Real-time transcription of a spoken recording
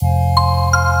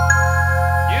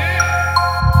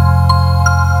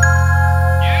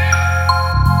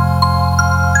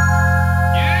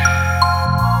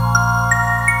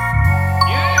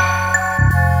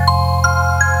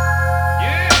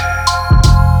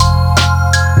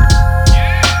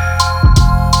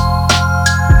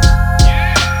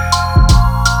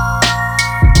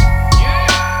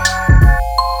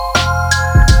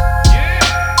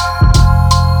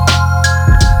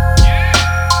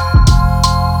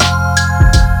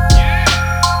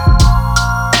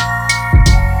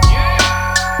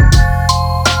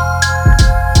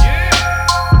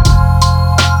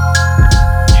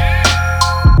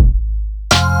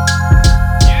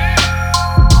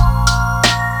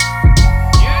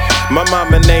My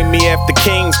mama named me after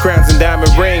kings, crowns and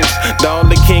diamond rings. The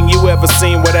only king you ever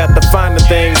seen without the finer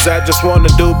things. I just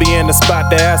wanna be in a spot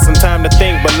to have some time to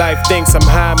think, but life thinks I'm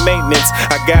high maintenance.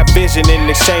 I got vision in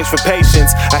exchange for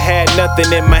patience. I had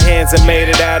nothing in my hands and made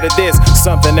it out of this.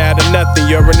 Something out of nothing,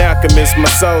 you're an alchemist, my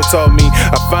soul told me.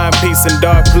 I find peace in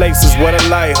dark places, what a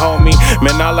light, homie.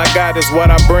 Man, all I got is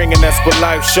what I bring, and that's what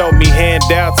life showed me.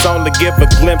 Handouts only give a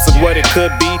glimpse of what it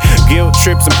could be. Guilt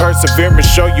trips and perseverance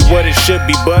show you what it should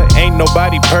be, but ain't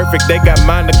nobody perfect. They got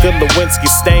Monica Lewinsky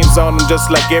stains on them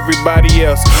just like everybody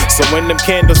else. So when them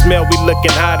candles melt, we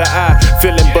looking eye to eye,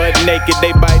 feeling butt naked.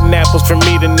 They biting apples from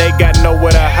me, then they got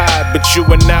nowhere to hide. But you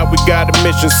and I, we got a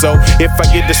mission, so if I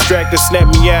get distracted, snap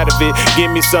me out of it.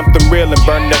 Give me something real and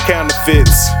burn the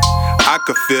counterfeits. I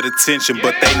could feel the tension,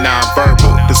 but they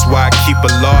non-verbal. That's why I keep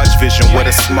a large vision with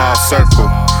a small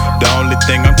circle. The only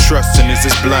thing I'm trusting is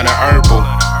this blunt of herbal.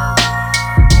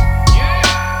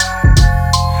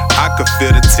 I could feel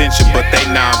the tension, but they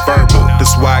non-verbal.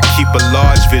 That's why I keep a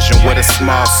large vision with a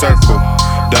small circle.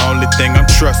 The only thing I'm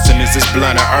trusting is this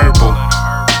blunt of herbal.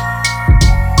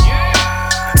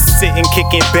 Sitting,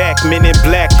 kicking back, men in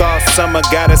black all summer.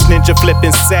 Got us ninja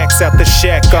flipping sacks out the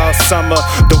shack all summer.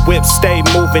 The whip stay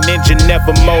moving, engine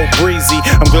never more breezy.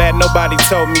 I'm glad nobody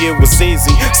told me it was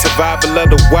easy. Survival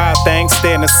of the wild thing,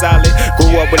 standing solid.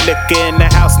 Grew up with liquor in the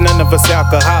house, none of us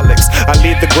alcoholics. I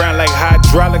leave the ground like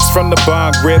hydraulics from the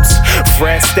bong grips.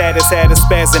 Frat status had us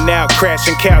spazzing out,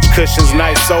 crashing couch cushions,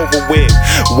 nights over with.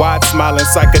 Wide smiling,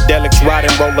 psychedelics,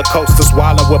 riding roller coasters,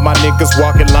 wildin' with my niggas,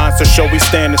 walking lines to show we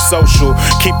standing social.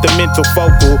 Keep the mental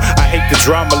focal. I hate the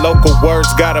drama, local words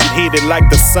got them heated like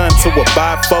the sun to a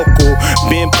bifocal.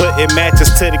 Been putting matches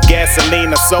to the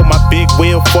gasoline. I sold my big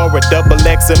wheel for a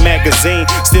XXL magazine.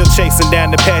 Still chasing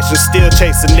down the passion, still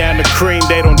chasing down the cream.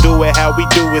 They don't do it how we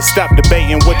do it. Stop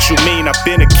debating what you mean. I've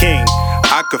been a king.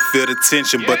 I could feel the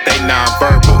tension, but they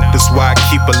non-verbal. That's why I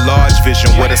keep a large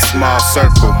vision with a small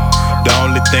circle. The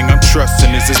only thing I'm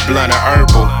trusting is this blunt of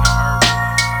herbal.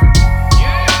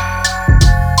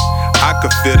 I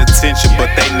could feel the tension, but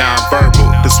they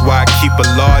non-verbal. That's why I keep a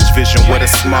large vision with a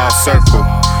small circle.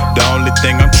 The only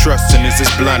thing I'm trusting is this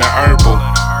blunt of herbal.